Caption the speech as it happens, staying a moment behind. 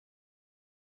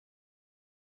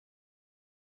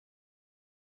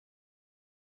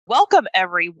Welcome,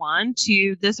 everyone,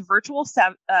 to this virtual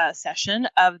session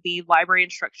of the Library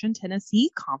Instruction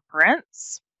Tennessee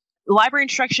Conference. The Library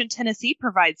Instruction Tennessee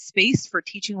provides space for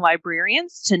teaching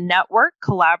librarians to network,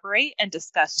 collaborate, and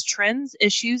discuss trends,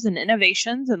 issues, and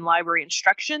innovations in library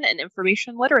instruction and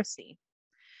information literacy.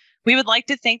 We would like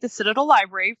to thank the Citadel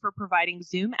Library for providing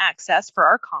Zoom access for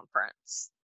our conference.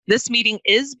 This meeting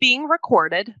is being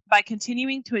recorded. By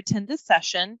continuing to attend this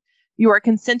session, you are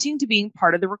consenting to being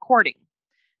part of the recording.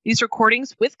 These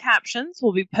recordings with captions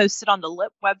will be posted on the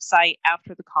LIT website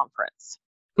after the conference.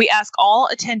 We ask all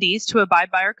attendees to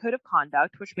abide by our code of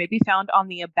conduct, which may be found on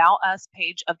the About Us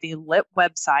page of the LIT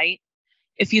website.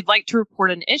 If you'd like to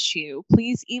report an issue,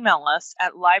 please email us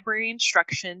at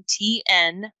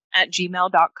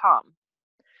libraryinstructiontn@gmail.com.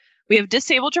 We have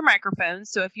disabled your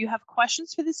microphones, so if you have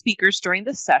questions for the speakers during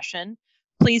this session,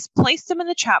 please place them in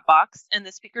the chat box and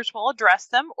the speakers will address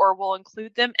them or will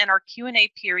include them in our Q&A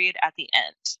period at the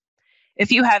end.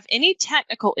 If you have any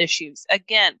technical issues,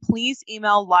 again, please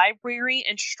email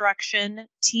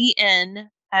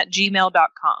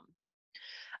libraryinstructiontn@gmail.com.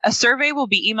 A survey will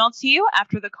be emailed to you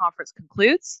after the conference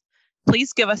concludes.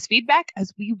 Please give us feedback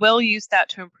as we will use that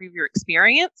to improve your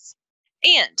experience.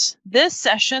 And this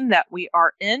session that we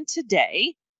are in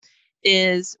today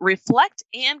is Reflect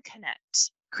and Connect,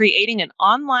 creating an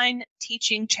online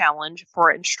teaching challenge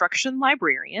for instruction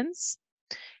librarians.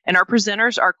 And our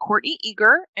presenters are Courtney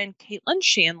Eger and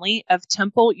Shanley of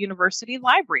Temple University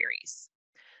Libraries.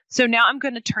 So now I'm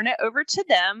going to turn it over to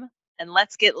them and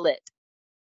let's get lit.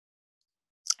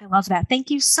 I love that. Thank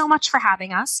you so much for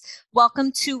having us.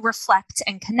 Welcome to Reflect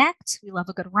and Connect. We love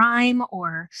a good rhyme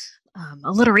or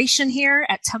alliteration here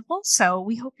at Temple, so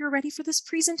we hope you're ready for this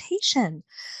presentation.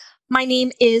 My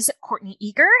name is Courtney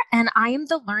Eger, and I am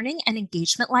the Learning and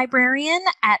Engagement Librarian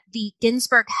at the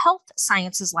Ginsberg Health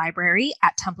Sciences Library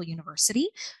at Temple University.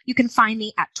 You can find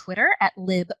me at Twitter at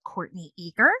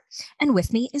libcourtneyeger, and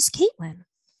with me is Caitlin.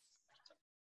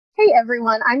 Hey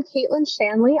everyone, I'm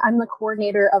Shanley. I'm the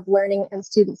coordinator of Learning and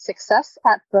Student Success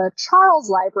at the Charles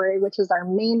Library, which is our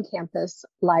main campus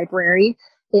library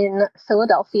in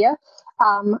Philadelphia.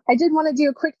 I did want to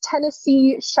do a quick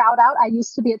Tennessee shout out. I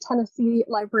used to be a Tennessee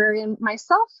librarian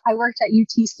myself. I worked at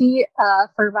UTC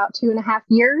for about 2.5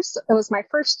 years. It was my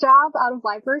first job out of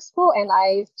library school, and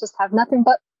I just have nothing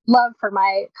but love for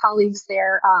my colleagues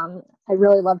there. I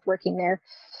really loved working there.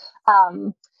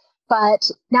 But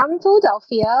now I'm in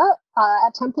Philadelphia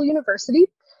at Temple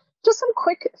University. Just some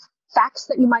quick facts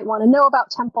that you might want to know about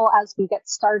Temple as we get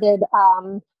started.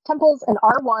 Temple's an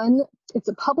R1. It's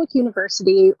a public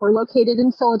university. We're located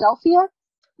in Philadelphia.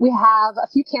 We have a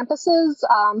few campuses,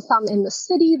 some in the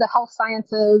city. The health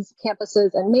sciences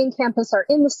campuses and main campus are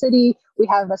in the city. We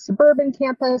have a suburban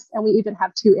campus, and we even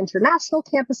have 2 international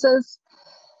campuses.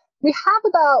 We have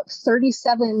about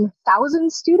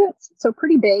 37,000 students, so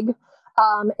pretty big.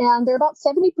 And they're about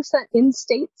 70%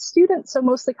 in-state students, so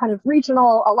mostly kind of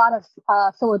regional. A lot of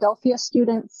Philadelphia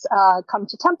students come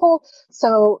to Temple.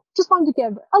 So just wanted to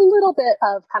give a little bit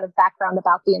of kind of background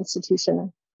about the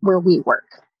institution where we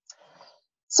work.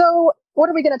 So what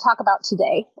are we going to talk about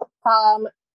today?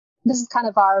 This is kind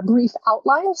of our brief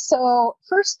outline. So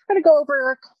first, we're going to go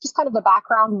over just kind of the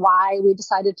background, why we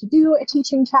decided to do a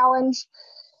teaching challenge.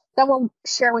 Then we'll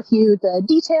share with you the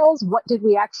details. What did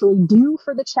we actually do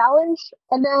for the challenge?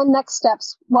 And then next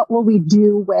steps, what will we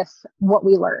do with what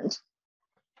we learned?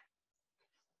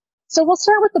 So we'll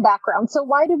start with the background. So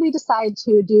why did we decide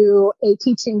to do a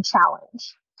teaching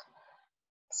challenge?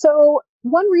 So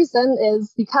one reason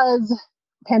is because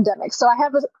pandemic. So I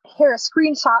have here a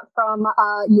screenshot from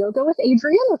Yoga with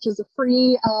Adrian, which is a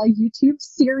free YouTube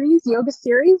series, yoga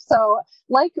series. So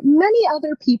like many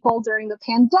other people during the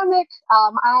pandemic,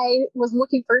 I was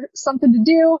looking for something to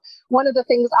do. One of the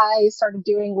things I started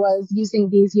doing was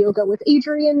using these Yoga with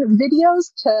Adrian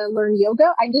videos to learn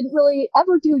yoga. I didn't really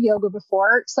ever do yoga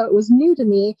before, so it was new to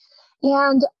me.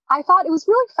 And I thought it was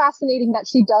really fascinating that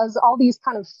she does all these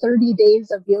kind of 30 days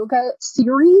of yoga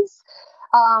series.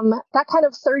 That kind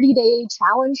of 30-day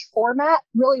challenge format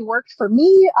really worked for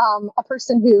me, a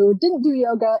person who didn't do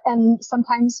yoga and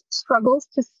sometimes struggles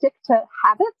to stick to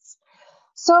habits.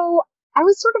 So I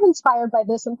was sort of inspired by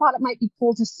this and thought it might be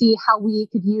cool to see how we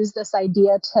could use this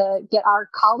idea to get our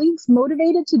colleagues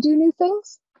motivated to do new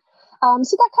things.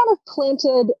 So that kind of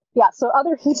planted, so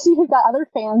you've got other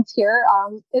fans here.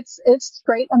 It's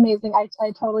great, amazing. I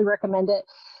totally recommend it.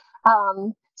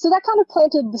 So that kind of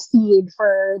planted the seed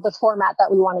for the format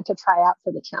that we wanted to try out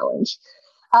for the challenge.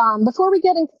 Before we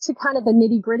get into kind of the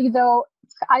nitty gritty though,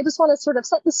 I just want to sort of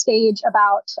set the stage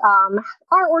about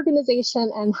our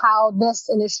organization and how this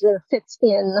initiative fits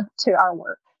in to our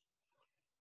work.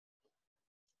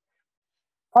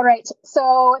 All right,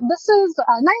 so this is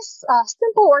a nice,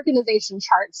 simple organization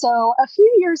chart. So a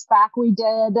few years back, we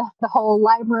did the whole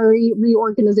library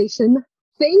reorganization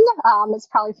thing. It's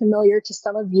probably familiar to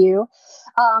some of you.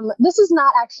 This is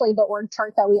not actually the org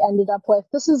chart that we ended up with.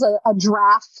 This is a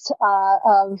draft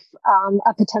of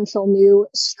a potential new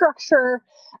structure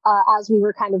as we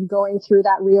were kind of going through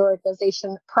that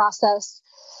reorganization process.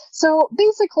 So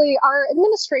basically, our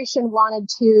administration wanted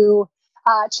to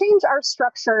change our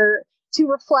structure to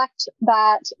reflect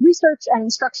that research and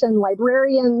instruction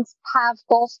librarians have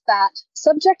both that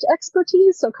subject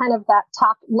expertise, so kind of that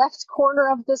top left corner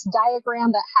of this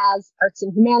diagram that has arts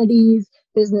and humanities,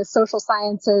 business, social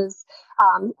sciences,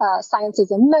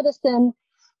 sciences and medicine.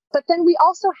 But then we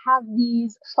also have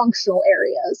these functional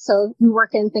areas. So we work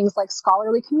in things like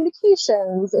scholarly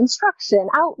communications, instruction,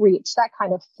 outreach, that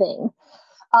kind of thing.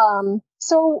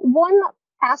 So one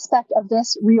aspect of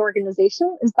this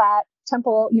reorganization is that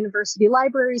Temple University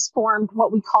Libraries formed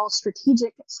what we call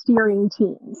strategic steering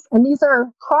teams. And these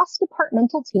are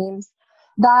cross-departmental teams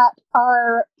that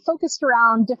are focused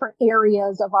around different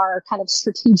areas of our kind of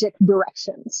strategic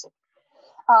directions.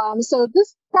 So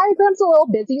this diagram's a little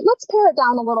busy. Let's pare it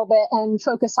down a little bit and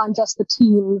focus on just the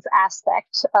teams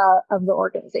aspect of the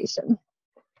organization.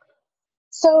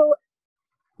 So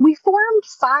we formed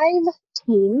 5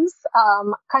 teams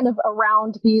kind of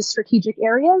around these strategic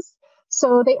areas.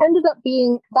 So they ended up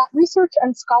being that research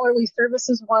and scholarly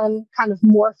services one kind of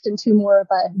morphed into more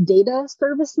of a data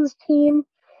services team.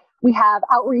 We have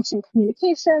outreach and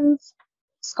communications,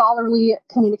 scholarly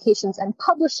communications and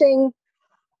publishing,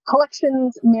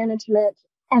 collections management,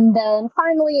 and then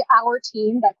finally our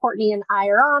team that Courtney and I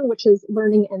are on, which is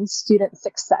learning and student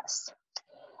success.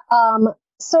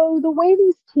 So the way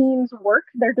these teams work,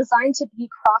 they're designed to be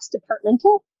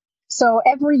cross-departmental. So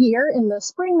every year in the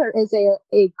spring, there is a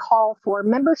call for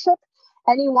membership.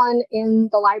 Anyone in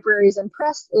the libraries and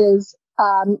press is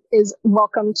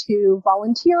welcome to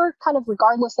volunteer, kind of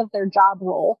regardless of their job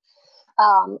role.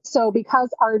 So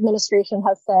because our administration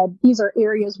has said these are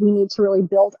areas we need to really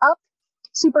build up,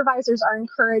 supervisors are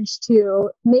encouraged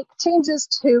to make changes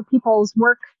to people's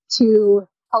work to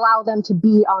allow them to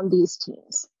be on these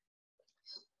teams.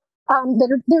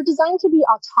 They're designed to be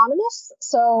autonomous.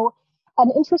 So an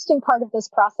interesting part of this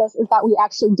process is that we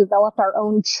actually developed our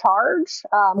own charge.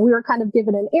 We were kind of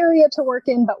given an area to work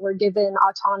in, but we're given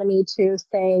autonomy to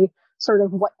say sort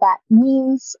of what that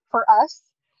means for us.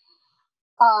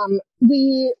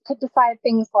 We could decide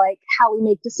things like how we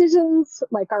make decisions,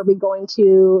 like are we going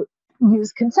to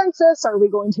use consensus? Are we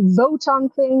going to vote on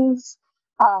things?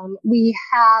 We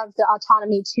have the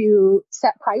autonomy to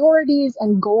set priorities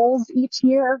and goals each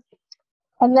year.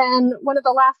 And then one of the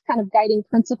last kind of guiding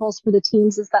principles for the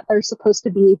teams is that they're supposed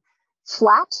to be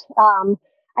flat.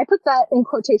 I put that in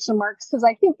quotation marks because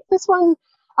I think this one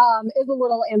is a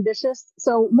little ambitious.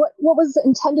 So what was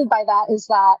intended by that is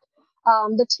that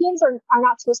the teams are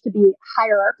not supposed to be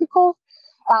hierarchical.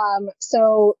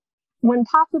 So when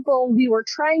possible, we were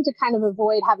trying to kind of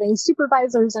avoid having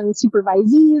supervisors and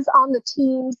supervisees on the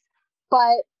teams,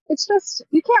 but it's just,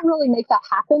 you can't really make that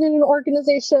happen in an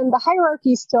organization. The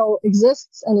hierarchy still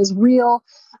exists and is real.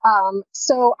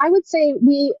 So I would say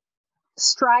we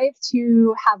strive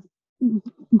to have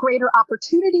greater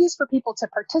opportunities for people to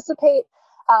participate.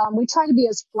 We try to be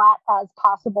as flat as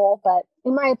possible, but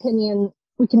in my opinion,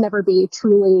 we can never be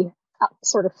truly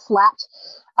sort of flat.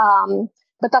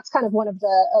 But that's kind of one of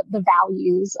the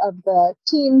values of the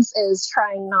teams, is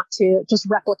trying not to just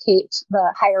replicate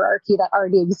the hierarchy that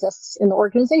already exists in the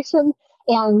organization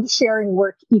and sharing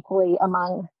work equally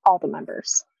among all the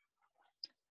members.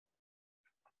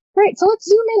 Great, so let's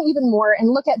zoom in even more and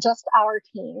look at just our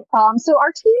team. So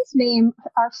our team's name,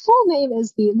 our full name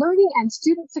is the Learning and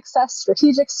Student Success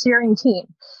Strategic Steering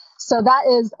Team. So that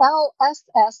is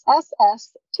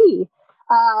LSSSST.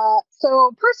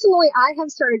 So personally, I have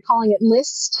started calling it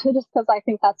LIST just because I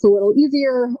think that's a little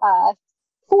easier.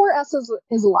 4 S's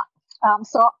is a lot.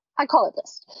 So I call it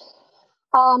LIST.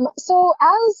 So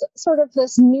as sort of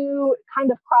this new kind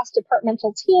of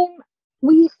cross-departmental team,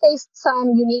 we faced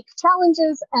some unique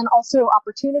challenges and also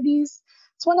opportunities.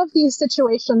 It's one of these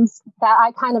situations that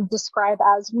I kind of describe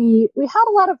as we had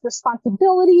a lot of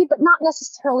responsibility, but not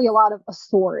necessarily a lot of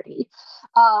authority.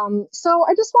 So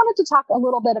I just wanted to talk a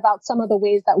little bit about some of the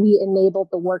ways that we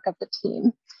enabled the work of the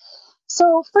team.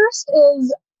 So first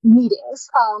is meetings.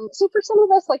 So for some of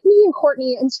us, like me and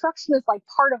Courtney, instruction is like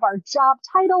part of our job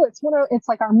title. It's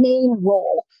like our main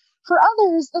role. For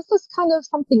others, this is kind of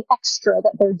something extra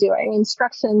that they're doing.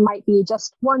 Instruction might be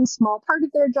just one small part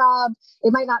of their job.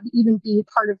 It might not even be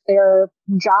part of their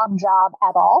job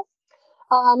at all.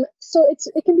 So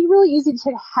it can be really easy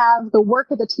to have the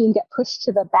work of the team get pushed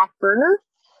to the back burner.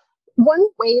 One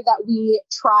way that we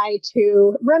try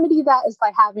to remedy that is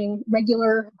by having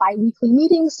regular biweekly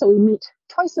meetings. So we meet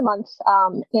twice a month,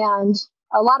 and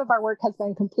a lot of our work has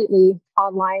been completely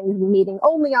online, meeting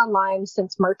only online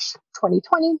since March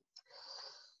 2020.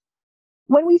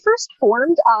 When we first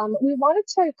formed, we wanted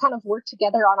to kind of work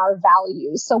together on our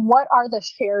values. So what are the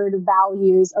shared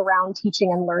values around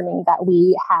teaching and learning that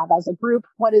we have as a group?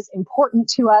 What is important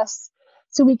to us?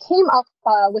 So we came up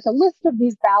with a list of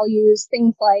these values,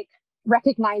 things like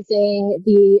recognizing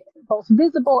the both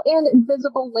visible and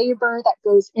invisible labor that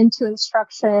goes into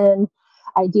instruction,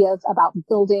 ideas about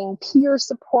building peer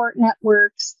support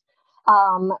networks.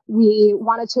 We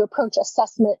wanted to approach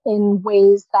assessment in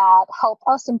ways that help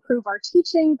us improve our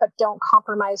teaching, but don't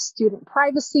compromise student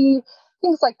privacy,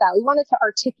 things like that. We wanted to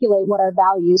articulate what our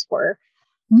values were.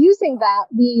 Using that,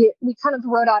 we kind of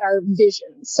wrote out our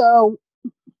vision. So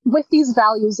with these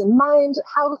values in mind,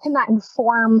 how can that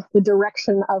inform the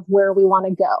direction of where we want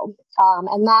to go?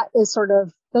 And that is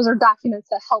those are documents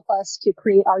that help us to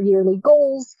create our yearly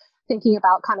goals, thinking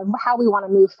about kind of how we want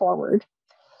to move forward.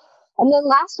 And then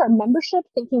last, our membership,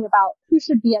 thinking about who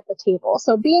should be at the table.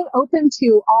 So being open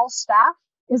to all staff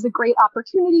is a great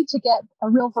opportunity to get a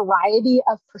real variety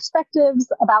of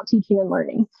perspectives about teaching and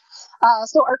learning.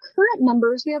 So our current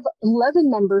members, we have 11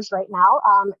 members right now.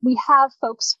 We have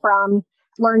folks from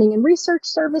learning and research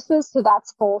services, so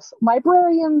that's both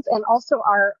librarians and also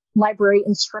our library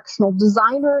instructional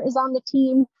designer is on the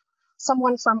team.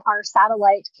 Someone from our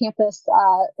satellite campus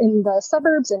in the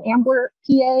suburbs in Ambler,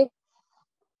 PA.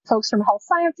 Folks from health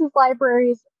sciences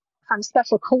libraries, from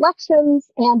special collections,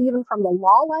 and even from the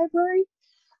law library.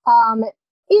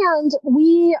 And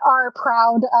we are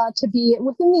proud to be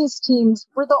within these teams.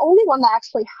 We're the only one that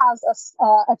actually has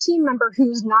a team member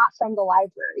who's not from the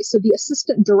library. So the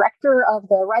assistant director of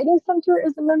the Writing Center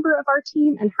is a member of our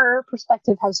team, and her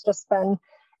perspective has just been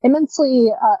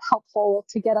immensely helpful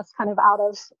to get us kind of out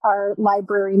of our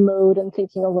library mode and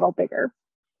thinking a little bigger.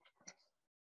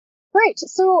 Right,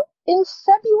 so in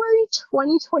February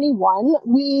 2021,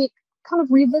 we kind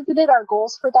of revisited our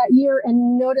goals for that year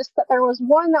and noticed that there was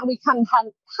one that we kind of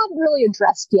hadn't really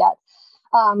addressed yet.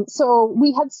 So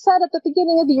we had said at the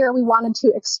beginning of the year we wanted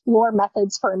to explore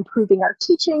methods for improving our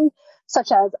teaching,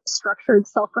 such as structured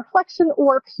self-reflection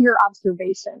or peer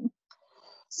observation.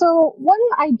 So one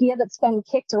idea that's been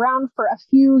kicked around for a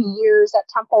few years at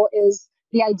Temple is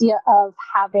the idea of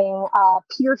having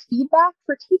peer feedback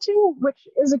for teaching, which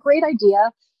is a great idea.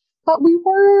 But we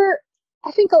were,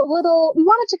 I think, we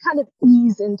wanted to kind of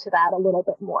ease into that a little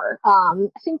bit more.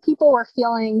 I think people were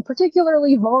feeling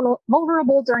particularly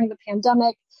vulnerable during the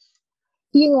pandemic,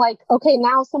 being like, okay,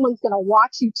 now someone's going to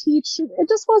watch you teach. It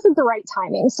just wasn't the right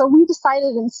timing. So we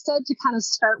decided instead to kind of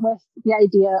start with the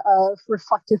idea of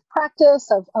reflective practice,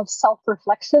 of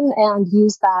self-reflection, and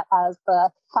use that as the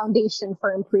foundation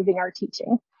for improving our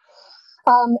teaching.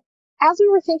 As we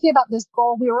were thinking about this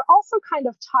goal, we were also kind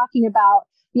of talking about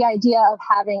the idea of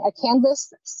having a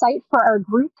Canvas site for our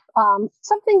group,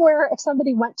 something where if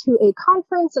somebody went to a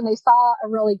conference and they saw a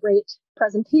really great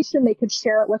presentation, they could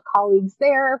share it with colleagues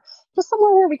there, just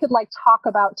somewhere where we could talk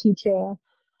about teaching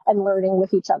and learning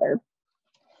with each other.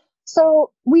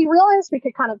 So we realized we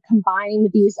could kind of combine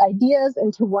these ideas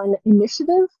into one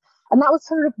initiative, and that was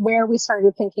sort of where we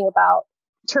started thinking about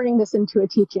turning this into a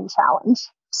teaching challenge.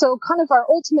 So kind of our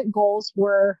ultimate goals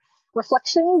were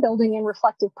reflection, building in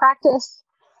reflective practice,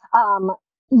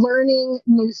 learning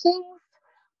new things.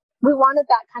 We wanted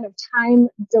that kind of time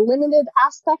delimited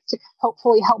aspect to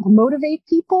hopefully help motivate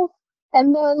people.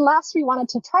 And then last, we wanted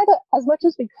to try to, as much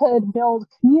as we could, build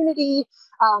community,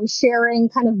 sharing,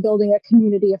 kind of building a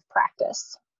community of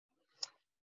practice.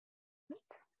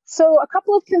 So a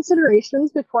couple of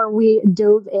considerations before we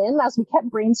dove in. As we kept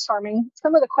brainstorming,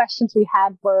 some of the questions we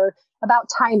had were about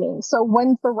timing. So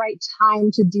when's the right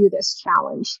time to do this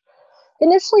challenge?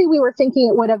 Initially, we were thinking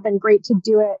it would have been great to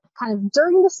do it kind of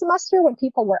during the semester when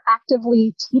people were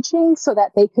actively teaching so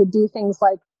that they could do things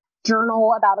like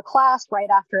journal about a class right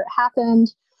after it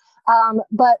happened.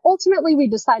 But ultimately, we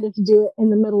decided to do it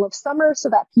in the middle of summer so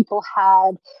that people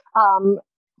had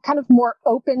kind of more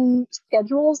open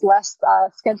schedules, less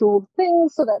scheduled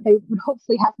things, so that they would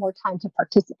hopefully have more time to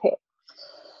participate.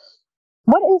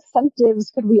 What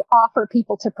incentives could we offer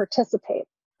people to participate?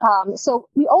 So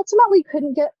we ultimately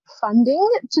couldn't get funding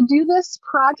to do this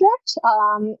project.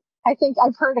 I think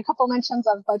I've heard a couple mentions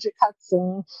of budget cuts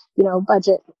and,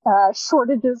 budget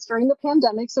shortages during the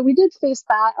pandemic. So we did face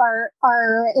that.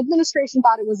 Our administration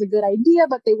thought it was a good idea,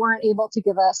 but they weren't able to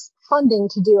give us funding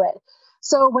to do it.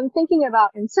 So when thinking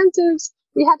about incentives,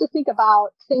 we had to think about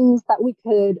things that we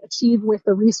could achieve with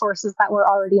the resources that were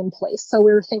already in place. So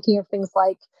we were thinking of things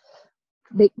like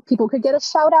people could get a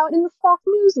shout out in the Slack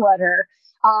newsletter.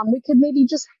 We could maybe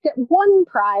just get one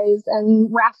prize and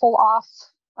raffle off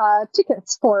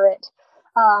tickets for it.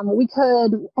 We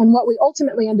could, and what we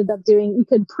ultimately ended up doing, we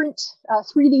could print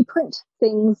 3D print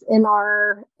things in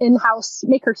our in-house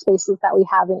maker spaces that we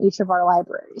have in each of our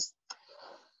libraries.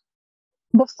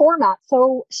 The format,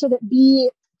 so should it be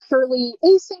purely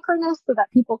asynchronous so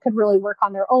that people could really work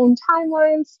on their own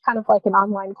timelines, kind of like an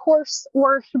online course,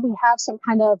 or should we have some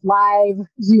kind of live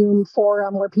Zoom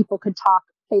forum where people could talk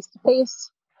face to face?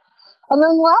 And then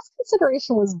the last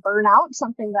consideration was burnout,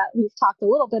 something that we've talked a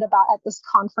little bit about at this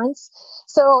conference.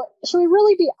 So should we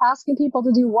really be asking people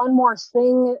to do one more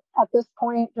thing at this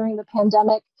point during the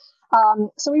pandemic?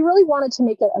 So we really wanted to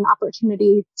make it an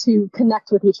opportunity to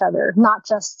connect with each other, not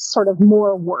just sort of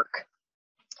more work.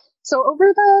 So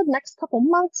over the next couple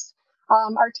months,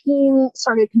 our team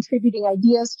started contributing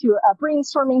ideas to a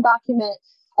brainstorming document.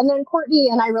 And then Courtney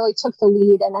and I really took the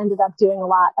lead and ended up doing a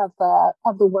lot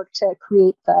of the work to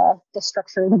create the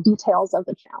structure, the details of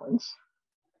the challenge.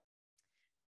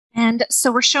 And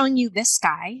so we're showing you this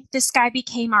guy. This guy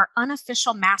became our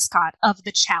unofficial mascot of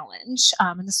the challenge.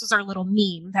 And this was our little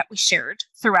meme that we shared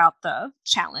throughout the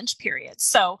challenge period.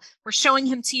 So we're showing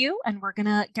him to you, and we're going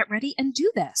to get ready and do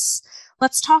this.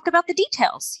 Let's talk about the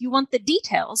details. You want the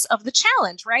details of the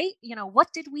challenge, right? You know,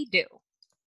 what did we do?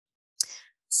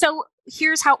 So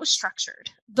here's how it was structured.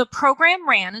 The program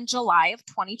ran in July of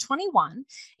 2021.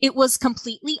 It was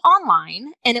completely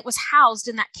online, and it was housed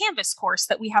in that Canvas course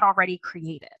that we had already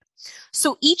created.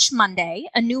 So each Monday,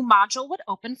 a new module would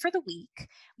open for the week.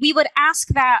 We would ask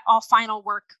that all final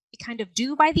work be kind of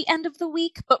due by the end of the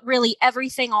week, but really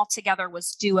everything all together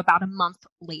was due about a month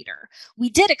later. We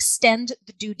did extend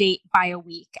the due date by a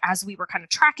week as we were kind of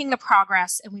tracking the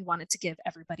progress, and we wanted to give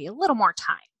everybody a little more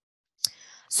time.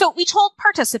 So we told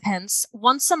participants,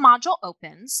 once a module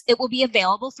opens, it will be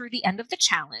available through the end of the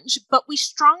challenge, but we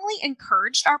strongly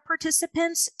encouraged our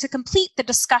participants to complete the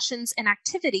discussions and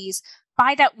activities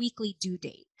by that weekly due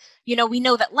date. You know, we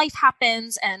know that life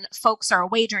happens and folks are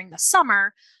away during the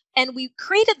summer, and we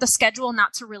created the schedule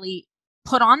not to really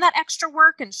put on that extra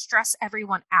work and stress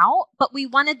everyone out, but we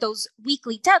wanted those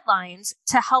weekly deadlines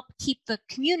to help keep the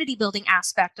community building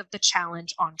aspect of the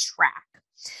challenge on track.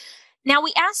 Now,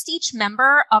 we asked each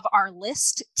member of our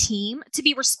LIST team to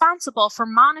be responsible for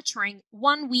monitoring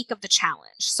 1 week of the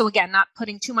challenge. So again, not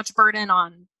putting too much burden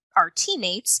on our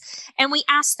teammates. And we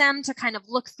asked them to kind of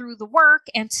look through the work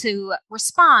and to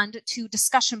respond to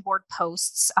discussion board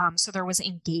posts, so there was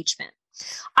engagement.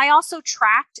 I also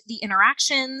tracked the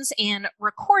interactions and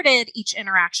recorded each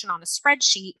interaction on a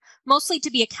spreadsheet, mostly to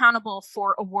be accountable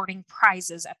for awarding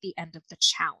prizes at the end of the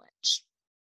challenge.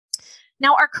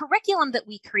 Now, our curriculum that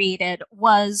we created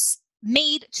was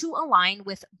made to align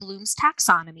with Bloom's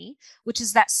taxonomy, which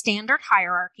is that standard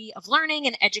hierarchy of learning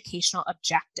and educational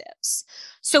objectives.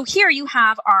 So here you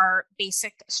have our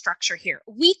basic structure here.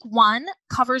 Week 1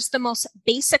 covers the most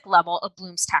basic level of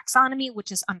Bloom's taxonomy,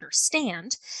 which is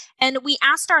understand. And we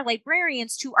asked our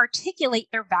librarians to articulate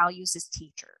their values as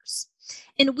teachers.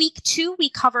 In week 2, we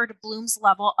covered Bloom's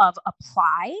level of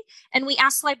apply, and we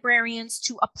asked librarians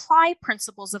to apply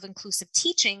principles of inclusive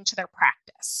teaching to their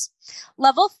practice.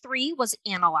 Level 3 was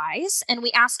analyze, and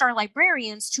we asked our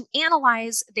librarians to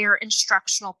analyze their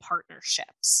instructional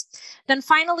partnerships. Then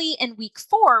finally, in week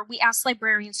 4, we asked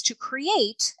librarians to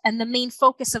create, and the main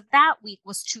focus of that week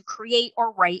was to create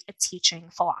or write a teaching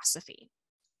philosophy.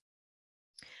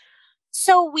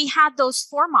 So we had those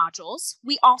 4 modules.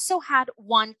 We also had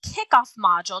one kickoff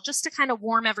module just to kind of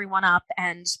warm everyone up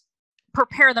and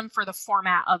prepare them for the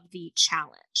format of the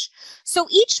challenge. So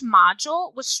each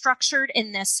module was structured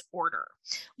in this order.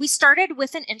 We started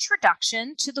with an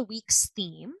introduction to the week's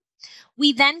theme.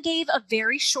 We then gave a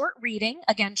very short reading,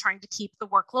 again, trying to keep the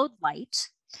workload light.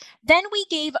 Then we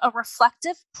gave a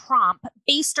reflective prompt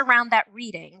based around that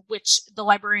reading, which the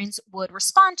librarians would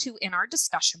respond to in our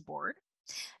discussion board.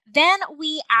 Then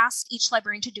we asked each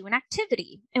librarian to do an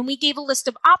activity, and we gave a list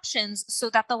of options so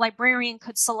that the librarian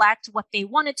could select what they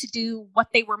wanted to do, what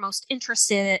they were most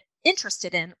interested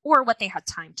in, or what they had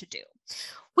time to do.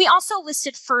 We also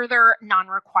listed further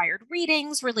non-required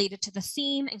readings related to the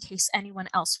theme in case anyone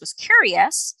else was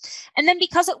curious. And then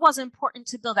because it was important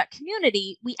to build that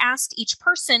community, we asked each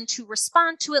person to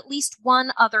respond to at least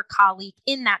one other colleague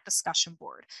in that discussion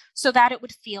board so that it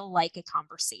would feel like a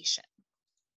conversation.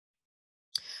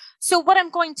 So what I'm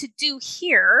going to do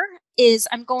here is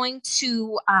I'm going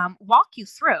to walk you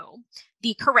through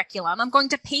the curriculum. I'm going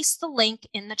to paste the link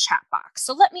in the chat box.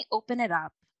 So let me open it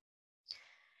up.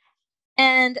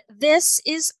 And this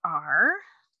is our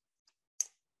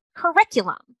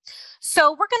curriculum.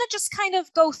 So we're going to just kind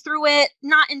of go through it,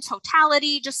 not in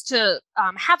totality, just to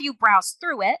have you browse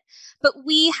through it. But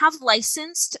we have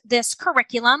licensed this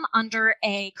curriculum under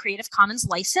a Creative Commons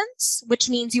license, which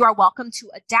means you are welcome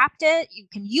to adapt it. You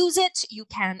can use it. You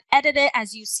can edit it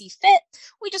as you see fit.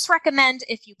 We just recommend,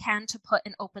 if you can, to put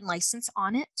an open license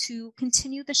on it to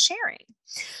continue the sharing.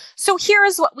 So here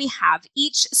is what we have.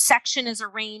 Each section is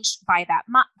arranged by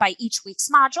each week's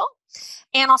module.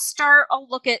 And I'll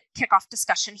look at kickoff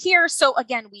discussion here. So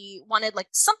again, we wanted like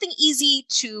something easy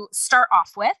to start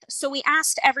off with. So we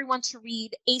asked everyone to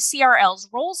read ACRL's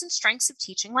Roles and Strengths of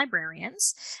Teaching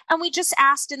Librarians. And we just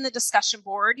asked in the discussion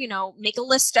board, make a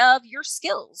list of your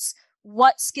skills.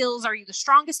 What skills are you the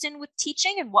strongest in with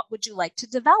teaching, and what would you like to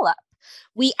develop?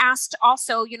 We asked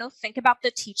also, think about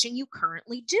the teaching you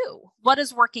currently do. What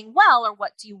is working well, or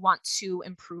what do you want to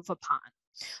improve upon?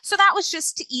 So that was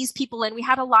just to ease people in. We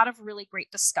had a lot of really great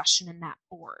discussion in that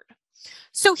board.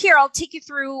 So here, I'll take you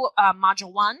through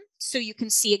module 1 so you can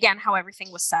see again how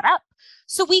everything was set up.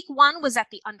 So week 1 was at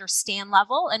the understand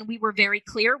level, and we were very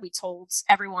clear. We told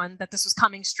everyone that this was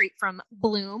coming straight from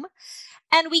Bloom.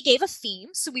 And we gave a theme,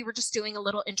 so we were just doing a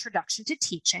little introduction to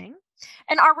teaching.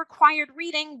 And our required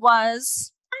reading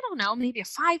was, I don't know, maybe a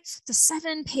 5 to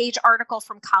 7 page article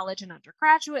from college and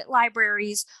undergraduate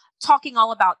libraries talking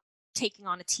all about taking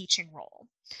on a teaching role.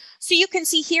 So you can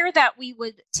see here that we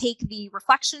would take the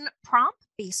reflection prompt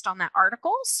based on that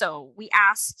article. So we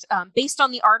asked, based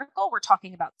on the article, we're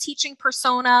talking about teaching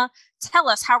persona. Tell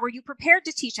us, how were you prepared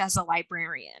to teach as a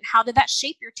librarian? How did that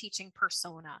shape your teaching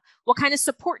persona? What kind of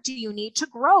support do you need to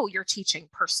grow your teaching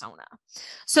persona?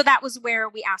 So that was where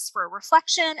we asked for a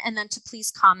reflection, and then to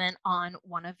please comment on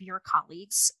one of your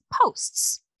colleagues'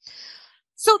 posts.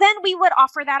 So then we would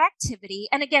offer that activity.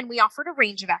 And again, we offered a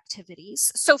range of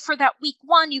activities. So for that week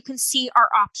 1, you can see our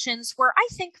options were, I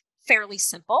think, fairly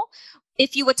simple.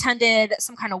 If you attended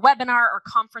some kind of webinar or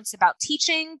conference about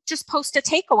teaching, just post a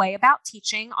takeaway about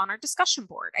teaching on our discussion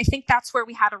board. I think that's where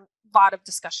we had a lot of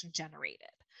discussion generated.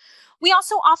 We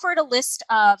also offered a list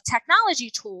of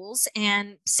technology tools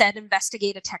and said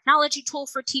investigate a technology tool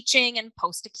for teaching and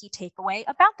post a key takeaway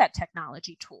about that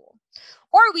technology tool.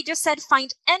 Or we just said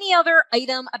find any other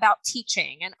item about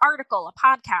teaching, an article, a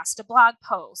podcast, a blog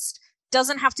post.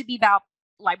 Doesn't have to be about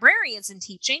librarians in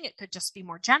teaching. It could just be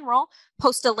more general.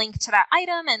 Post a link to that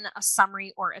item and a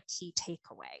summary or a key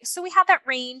takeaway. So we had that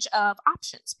range of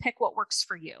options. Pick what works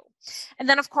for you. And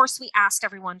then, of course, we asked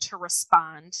everyone to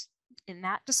respond in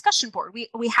that discussion board.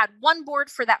 We had one board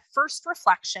for that first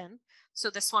reflection,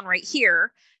 so this one right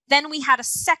here. Then we had a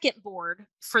second board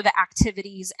for the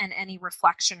activities and any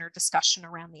reflection or discussion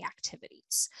around the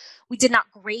activities. We did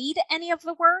not grade any of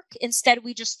the work. Instead,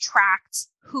 we just tracked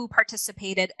who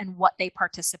participated and what they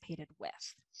participated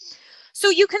with. So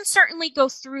you can certainly go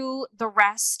through the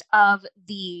rest of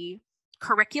the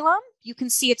curriculum. You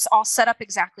can see it's all set up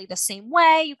exactly the same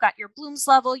way. You've got your Bloom's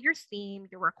level, your theme,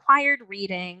 your required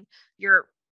reading, your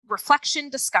reflection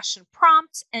discussion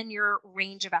prompt, and your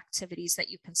range of activities that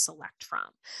you can select from.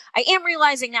 I am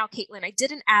realizing now, Caitlin, I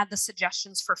didn't add the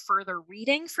suggestions for further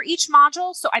reading for each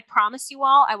module. So I promise you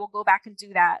all, I will go back and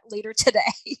do that later today.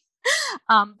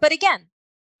 But again,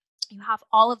 you have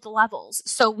all of the levels.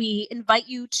 So we invite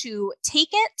you to take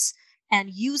it and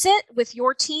use it with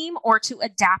your team or to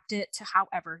adapt it to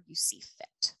however you see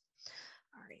fit.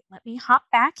 All right, let me hop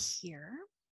back here.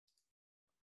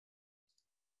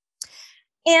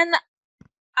 And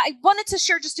I wanted to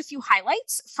share just a few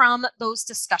highlights from those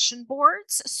discussion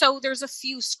boards. So there's a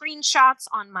few screenshots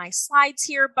on my slides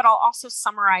here, but I'll also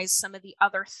summarize some of the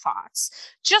other thoughts,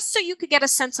 just so you could get a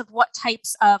sense of what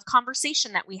types of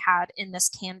conversation that we had in this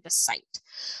Canvas site.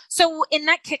 So in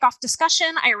that kickoff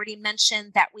discussion, I already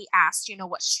mentioned that we asked,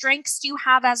 what strengths do you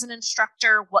have as an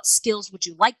instructor? What skills would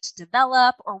you like to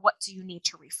develop? Or what do you need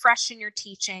to refresh in your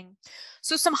teaching?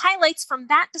 So some highlights from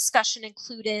that discussion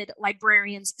included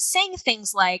librarians saying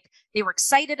things like they were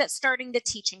excited at starting the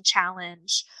teaching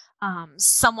challenge.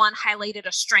 Someone highlighted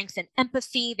a strength in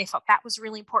empathy. They felt that was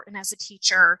really important as a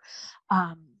teacher.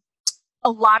 A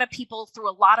lot of people through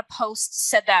a lot of posts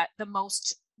said that the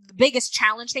biggest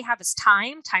challenge they have is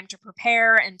time to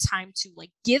prepare and time to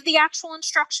give the actual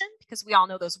instruction, because we all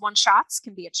know those one shots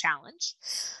can be a challenge.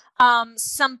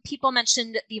 Some people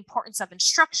mentioned the importance of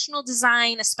instructional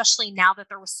design, especially now that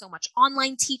there was so much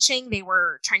online teaching. They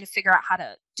were trying to figure out how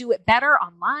to do it better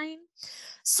online.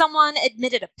 Someone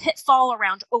admitted a pitfall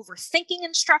around overthinking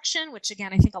instruction, which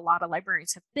again, I think a lot of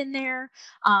librarians have been there.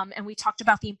 And we talked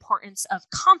about the importance of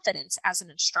confidence as an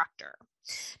instructor.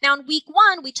 Now, in week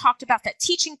 1, we talked about that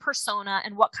teaching persona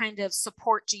and what kind of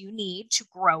support do you need to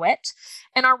grow it.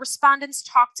 And our respondents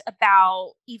talked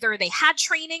about either they had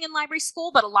training in library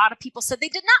school, but a lot of people said they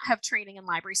did not have training in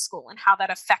library school and how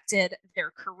that affected their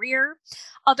career.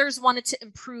 Others wanted to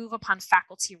improve upon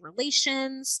faculty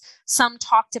relations. Some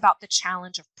talked about the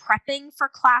challenge of prepping for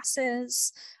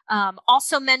classes.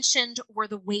 Also mentioned were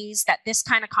the ways that this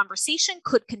kind of conversation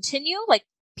could continue, like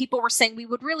people were saying we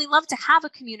would really love to have a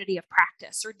community of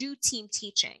practice or do team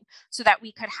teaching so that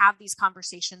we could have these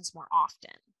conversations more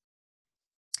often.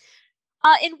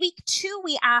 In week 2,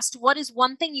 we asked, what is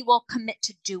one thing you will commit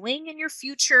to doing in your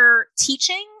future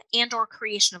teaching and or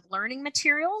creation of learning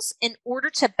materials in order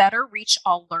to better reach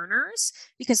all learners?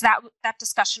 Because that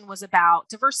discussion was about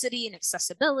diversity and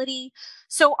accessibility.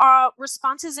 So our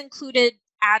responses included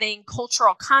adding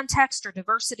cultural context or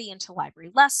diversity into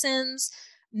library lessons.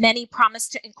 Many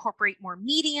promised to incorporate more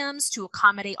mediums to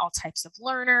accommodate all types of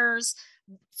learners.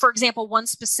 For example, one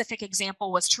specific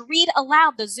example was to read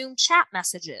aloud the Zoom chat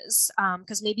messages,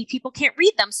 because maybe people can't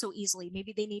read them so easily.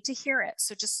 Maybe they need to hear it.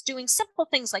 So just doing simple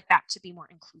things like that to be more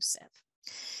inclusive.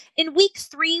 In week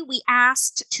 3, we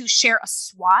asked to share a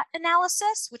SWOT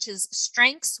analysis, which is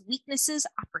strengths, weaknesses,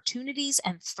 opportunities,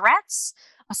 and threats.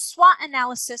 A SWOT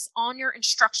analysis on your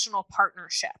instructional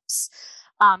partnerships,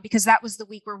 because that was the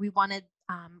week where we wanted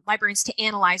librarians to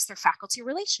analyze their faculty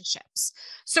relationships.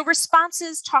 So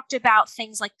responses talked about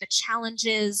things like the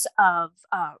challenges of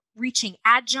reaching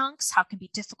adjuncts, how it can be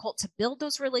difficult to build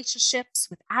those relationships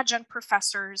with adjunct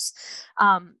professors.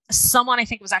 Someone, I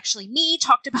think it was actually me,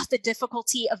 talked about the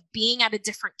difficulty of being at a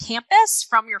different campus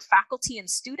from your faculty and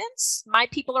students. My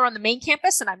people are on the main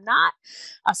campus and I'm not.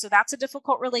 So that's a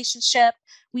difficult relationship.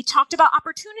 We talked about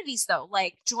opportunities though,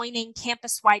 like joining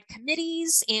campus-wide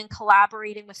committees and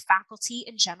collaborating with faculty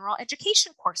in general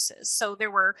education courses. So there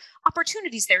were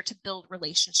opportunities there to build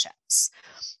relationships.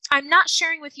 I'm not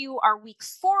sharing with you our week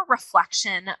 4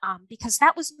 reflection because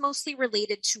that was mostly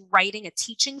related to writing a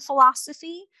teaching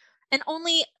philosophy, and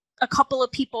only a couple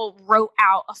of people wrote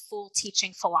out a full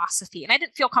teaching philosophy, and I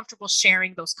didn't feel comfortable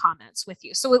sharing those comments with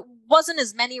you. So it wasn't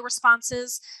as many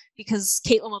responses because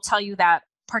Caitlin will tell you that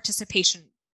participation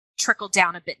trickled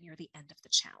down a bit near the end of the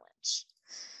challenge.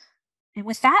 And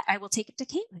with that, I will take it to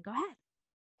Caitlin. Go ahead.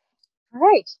 All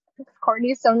right. Thanks,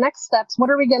 Courtney. So next steps, what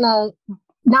are we going to,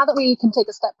 now that we can take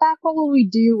a step back, what will we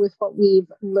do with what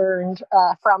we've learned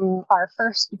from our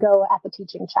first go at the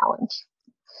teaching challenge?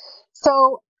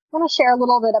 So I want to share a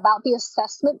little bit about the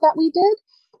assessment that we did.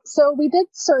 So we did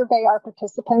survey our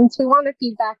participants. We wanted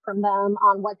feedback from them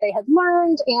on what they had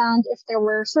learned and if there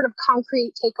were sort of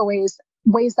concrete takeaways,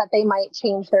 ways that they might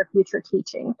change their future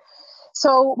teaching.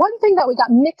 So one thing that we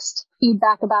got mixed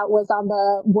feedback about was on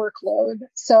the workload.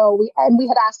 So we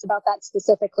had asked about that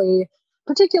specifically,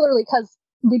 particularly because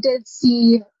we did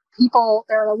see people,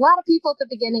 there were a lot of people at the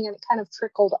beginning and it kind of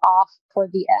trickled off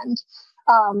toward the end.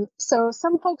 So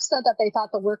some folks said that they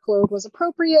thought the workload was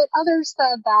appropriate. Others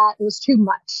said that it was too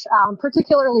much,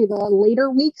 particularly the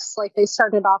later weeks, like they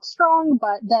started off strong,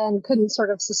 but then couldn't sort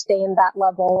of sustain that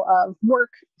level of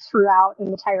work throughout an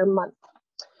entire month.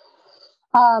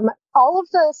 All of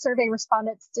the survey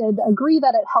respondents did agree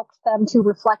that it helped them to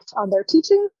reflect on their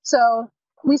teaching. So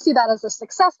we see that as a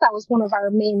success. That was one of our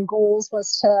main goals,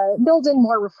 was to build in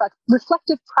more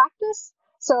reflective practice.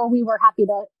 So we were happy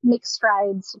to make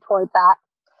strides toward that.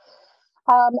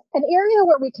 An area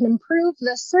where we can improve,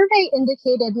 the survey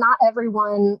indicated not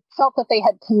everyone felt that they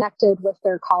had connected with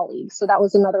their colleagues. So that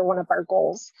was another one of our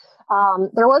goals.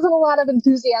 There wasn't a lot of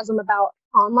enthusiasm about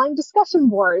online discussion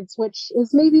boards, which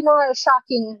is maybe not a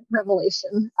shocking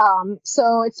revelation.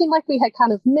 So it seemed like we had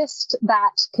kind of missed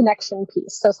that connection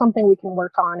piece. So something we can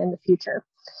work on in the future.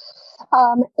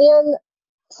 And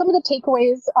some of the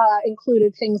takeaways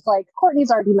included things like,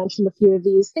 Courtney's already mentioned a few of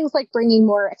these, things like bringing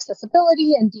more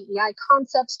accessibility and DEI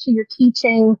concepts to your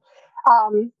teaching.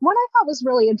 One I thought was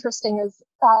really interesting is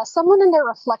someone in their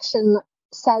reflection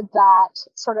said that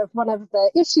sort of one of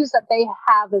the issues that they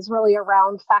have is really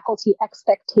around faculty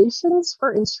expectations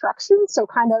for instruction. So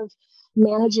kind of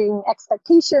managing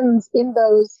expectations in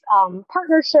those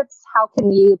partnerships. How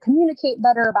can you communicate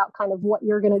better about kind of what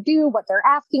you're going to do, what they're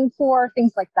asking for,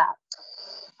 things like that.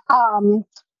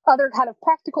 Other kind of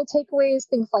practical takeaways,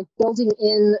 things like building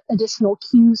in additional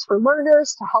cues for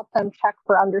learners to help them check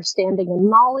for understanding and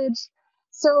knowledge.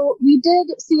 So we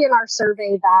did see in our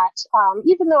survey that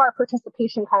even though our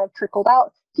participation kind of trickled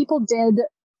out, people did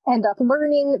end up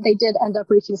learning. They did end up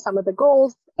reaching some of the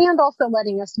goals and also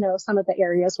letting us know some of the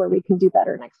areas where we can do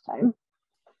better next time.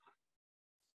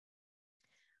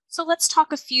 So let's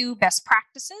talk a few best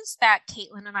practices that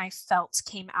Caitlin and I felt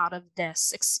came out of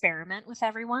this experiment with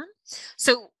everyone.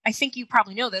 So I think you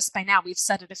probably know this by now, we've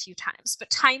said it a few times, but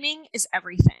timing is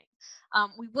everything.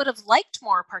 We would have liked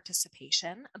more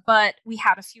participation, but we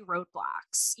had a few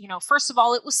roadblocks. First of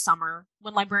all, it was summer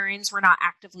when librarians were not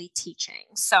actively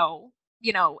teaching. So,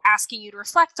 asking you to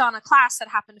reflect on a class that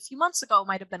happened a few months ago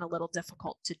might have been a little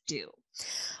difficult to do.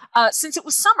 Since it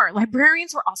was summer,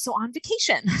 librarians were also on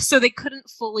vacation, so they couldn't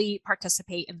fully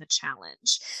participate in the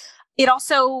challenge.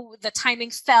 The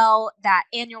timing fell that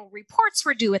annual reports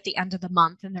were due at the end of the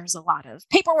month, and there's a lot of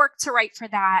paperwork to write for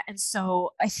that. And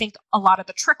so I think a lot of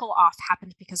the trickle off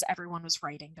happened because everyone was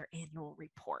writing their annual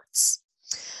reports.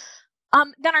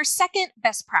 Then our second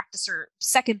best practice or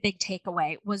second big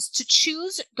takeaway was to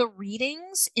choose the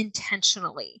readings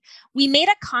intentionally. We made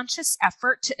a conscious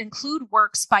effort to include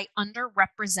works by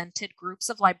underrepresented groups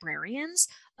of librarians,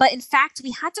 but in fact,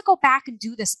 we had to go back and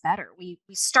do this better. We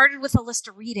started with a list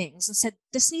of readings and said,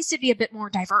 this needs to be a bit more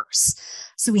diverse.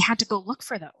 So we had to go look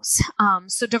for those.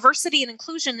 So diversity and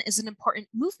inclusion is an important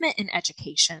movement in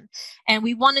education. And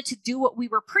we wanted to do what we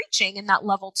were preaching in that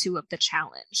level 2 of the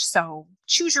challenge. So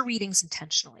choose your readings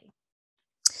intentionally.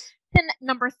 Then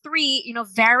number 3,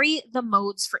 vary the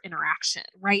modes for interaction,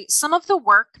 right? Some of the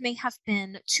work may have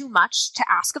been too much to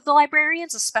ask of the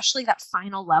librarians, especially that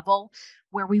final level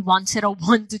where we wanted a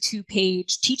 1 to 2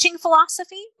 page teaching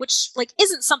philosophy, which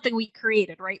isn't something we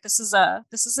created, right? This is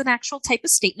an actual type of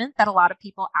statement that a lot of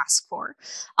people ask for,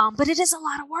 but it is a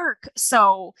lot of work.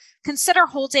 So consider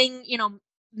holding,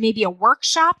 maybe a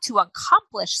workshop to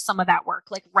accomplish some of that work,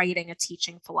 like writing a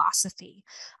teaching philosophy.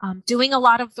 Doing a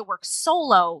lot of the work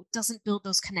solo doesn't build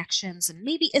those connections and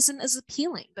maybe isn't as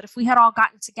appealing. But if we had all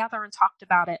gotten together and talked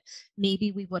about it,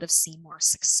 maybe we would have seen more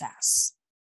success.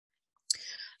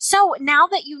 So now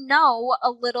that you know a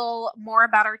little more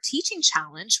about our teaching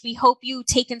challenge, we hope you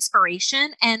take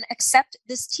inspiration and accept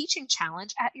this teaching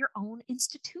challenge at your own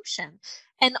institution.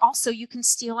 And also you can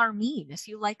steal our meme if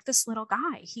you like this little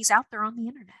guy. He's out there on the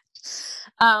internet.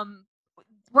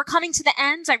 We're coming to the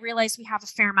end. I realize we have a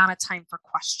fair amount of time for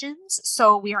questions,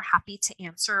 so we are happy to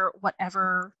answer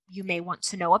whatever you may want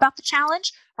to know about the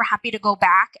challenge. We're happy to go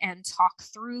back and talk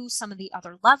through some of the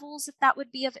other levels if that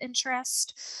would be of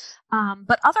interest.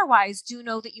 But otherwise, do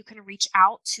know that you can reach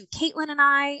out to Caitlin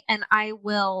and I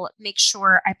will make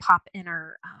sure I pop in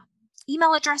our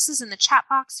email addresses in the chat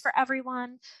box for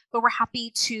everyone. But we're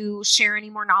happy to share any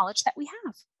more knowledge that we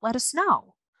have. Let us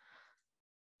know.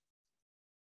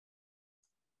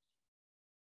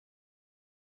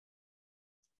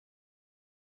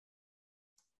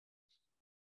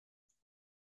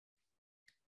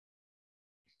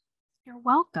 You're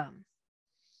welcome.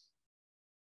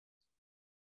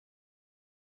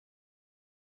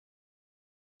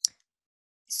 I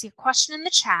see a question in the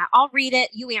chat. I'll read it.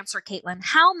 You answer, Caitlin.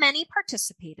 How many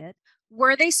participated?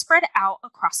 Were they spread out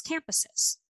across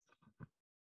campuses?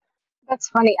 That's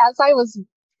funny. As I was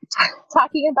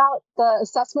talking about the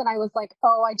assessment, I was like,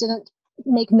 oh, I didn't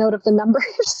make note of the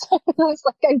numbers. I was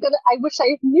like, I wish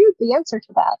I knew the answer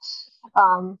to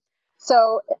that.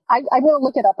 So I'm going to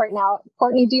look it up right now.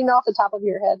 Courtney, do you know off the top of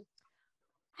your head?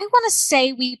 I want to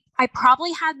say I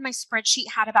probably had my spreadsheet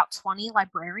had about 20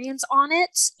 librarians on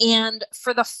it. And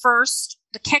for the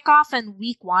kickoff and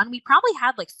week 1, we probably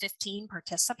had 15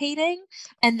 participating.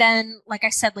 And then, like I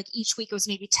said, each week it was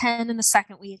maybe 10 in the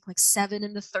second week, 7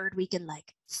 in the third week, and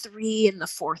 3 in the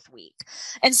fourth week.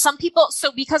 And some people,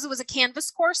 so because it was a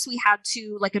Canvas course, we had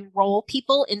to enroll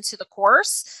people into the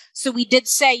course. So we did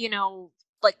say,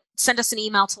 send us an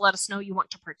email to let us know you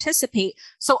want to participate.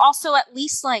 So also at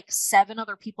least 7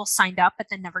 other people signed up, but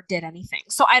then never did anything.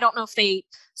 So I don't know if they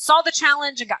saw the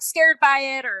challenge and got scared by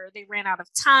it or they ran out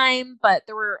of time, but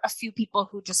there were a few people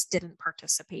who just didn't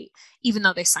participate, even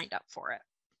though they signed up for it.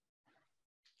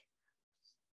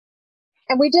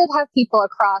 And we did have people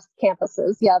across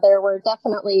campuses. Yeah, there were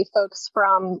definitely folks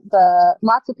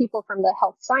lots of people from the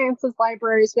health sciences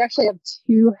libraries. We actually have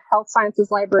 2 health sciences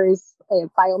libraries, a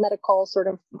biomedical sort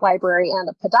of library and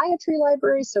a podiatry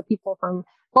library. So people from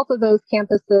both of those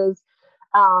campuses.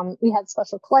 We had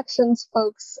special collections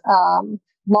folks, the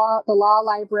law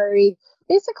library.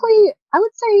 Basically, I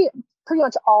would say pretty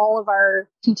much all of our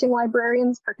teaching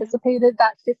librarians participated.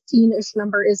 That 15-ish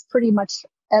number is pretty much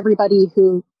everybody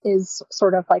who is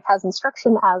sort of has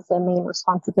instruction as a main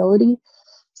responsibility.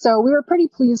 So we were pretty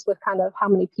pleased with kind of how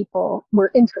many people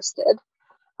were interested.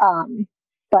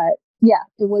 But yeah,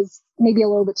 it was maybe a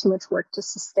little bit too much work to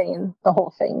sustain the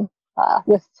whole thing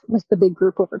with the big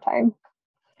group over time.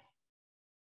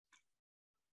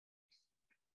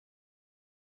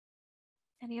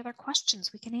 Any other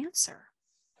questions we can answer?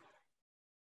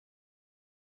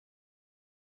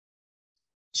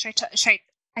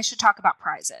 I should talk about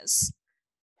prizes.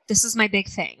 This is my big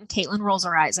thing. Caitlin rolls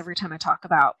her eyes every time I talk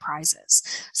about prizes.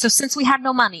 So since we had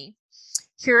no money,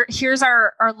 here's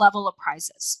our level of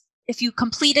prizes. If you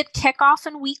completed kickoff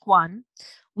in week 1,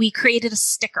 we created a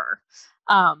sticker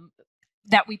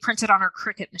that we printed on our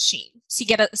Cricut machine. So you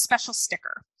get a special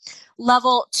sticker.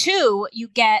 Level 2, you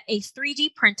get a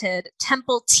 3D printed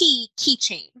Temple Tea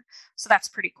keychain. So that's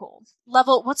pretty cool.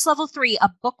 What's level 3? A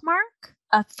bookmark,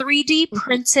 a 3D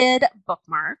printed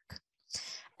bookmark.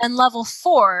 And level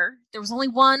 4, there was only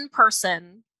one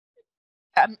person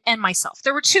and myself.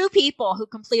 There were 2 people who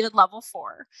completed level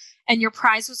 4, and your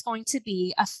prize was going to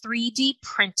be a 3D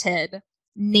printed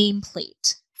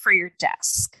nameplate for your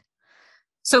desk.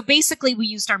 So basically, we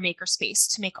used our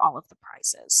makerspace to make all of the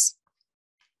prizes.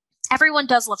 Everyone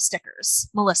does love stickers.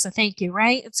 Melissa, thank you,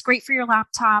 right? It's great for your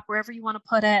laptop, wherever you want to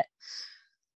put it.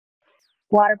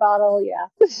 Water bottle, yeah.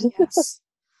 Yes.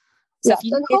 So yes,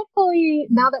 and hopefully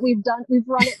now that we've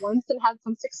run it once and had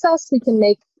some success, we can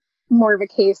make more of a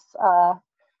case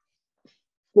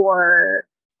for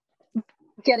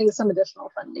getting some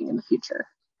additional funding in the future.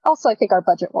 Also, I think our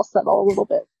budget will settle a little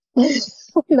bit.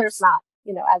 There's not,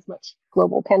 as much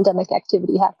global pandemic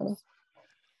activity happening.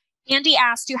 Andy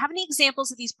asked, do you have any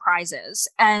examples of these prizes?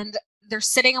 And they're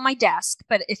sitting on my desk,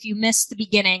 but if you missed the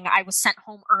beginning, I was sent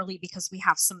home early because we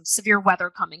have some severe weather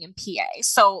coming in PA.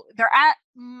 So they're at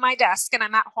my desk and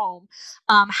I'm at home.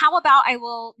 How about I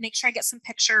will make sure I get some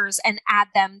pictures and add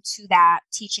them to that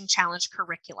teaching challenge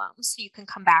curriculum so you can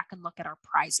come back and look at our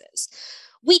prizes.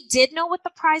 We did know what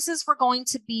the prizes were going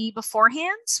to be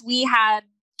beforehand. We had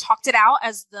talked it out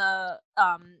as the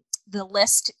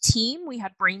LIST team. We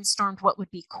had brainstormed what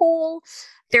would be cool.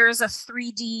 There's a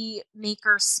 3D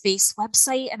maker space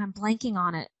website, and I'm blanking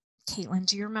on it. Caitlin,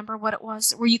 do you remember what it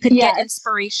was? Where you could get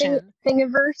inspiration.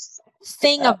 Thingiverse.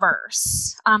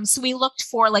 So we looked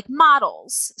for like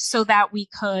models so that we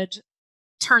could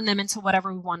turn them into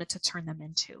whatever we wanted to turn them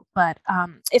into. But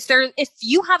if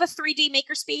you have a 3D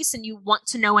makerspace and you want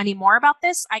to know any more about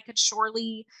this, I could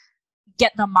surely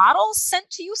get the models sent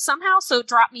to you somehow. So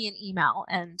drop me an email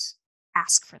and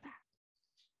ask for that.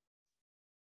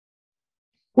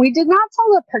 We did not tell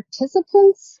the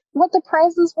participants what the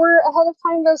prizes were ahead of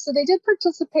time, though. So they did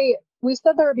participate. We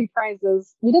said there would be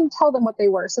prizes. We didn't tell them what they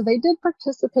were. So they did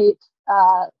participate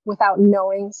without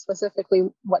knowing specifically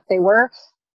what they were.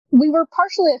 We were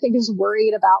partially, I think, just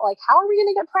worried about, like, how are we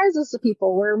going to get prizes to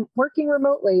people? We're working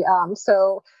remotely.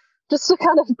 So just to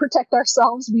kind of protect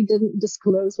ourselves, we didn't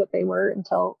disclose what they were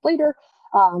until later.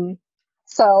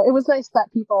 So it was nice that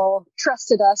people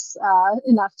trusted us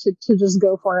enough to just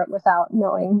go for it without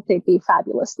knowing they'd be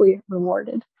fabulously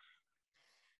rewarded.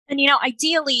 And,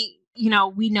 ideally,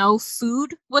 we know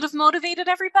food would have motivated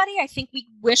everybody. I think we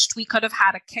wished we could have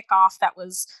had a kickoff that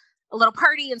was a little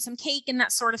party and some cake and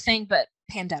that sort of thing, but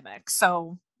pandemic.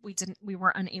 So we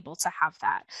were unable to have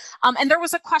that. And there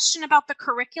was a question about the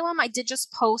curriculum. I did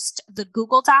just post the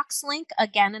Google Docs link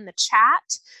again in the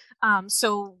chat.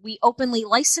 So we openly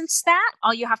license that.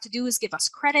 All you have to do is give us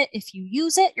credit. If you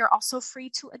use it, you're also free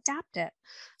to adapt it.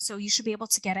 So you should be able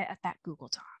to get it at that Google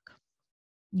Doc.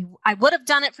 I would have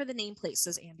done it for the nameplate,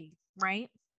 says Andy, right?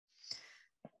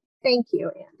 Thank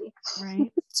you, Andy.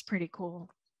 Right? It's pretty cool.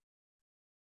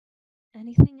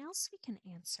 Anything else we can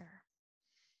answer?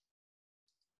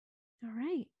 All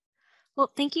right.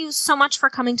 Well, thank you so much for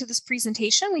coming to this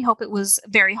presentation. We hope it was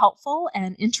very helpful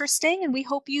and interesting, and we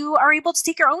hope you are able to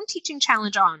take your own teaching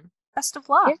challenge on. Best of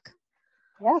luck.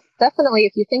 Yeah, definitely.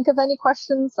 If you think of any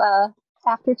questions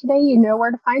after today, you know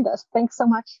where to find us. Thanks so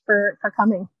much for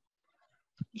coming.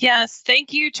 Yes,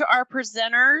 thank you to our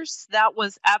presenters. That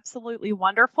was absolutely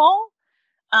wonderful.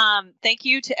 Thank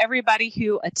you to everybody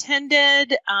who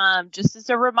attended. Just as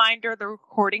a reminder, the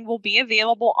recording will be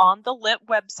available on the LIT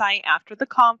website after the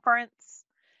conference.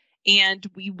 And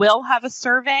we will have a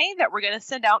survey that we're going to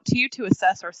send out to you to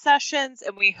assess our sessions.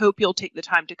 And we hope you'll take the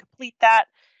time to complete that,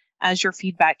 as your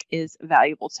feedback is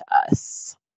valuable to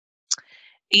us.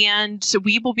 And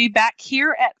we will be back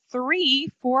here at 3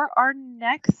 for our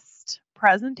next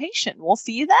presentation. We'll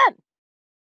see you then.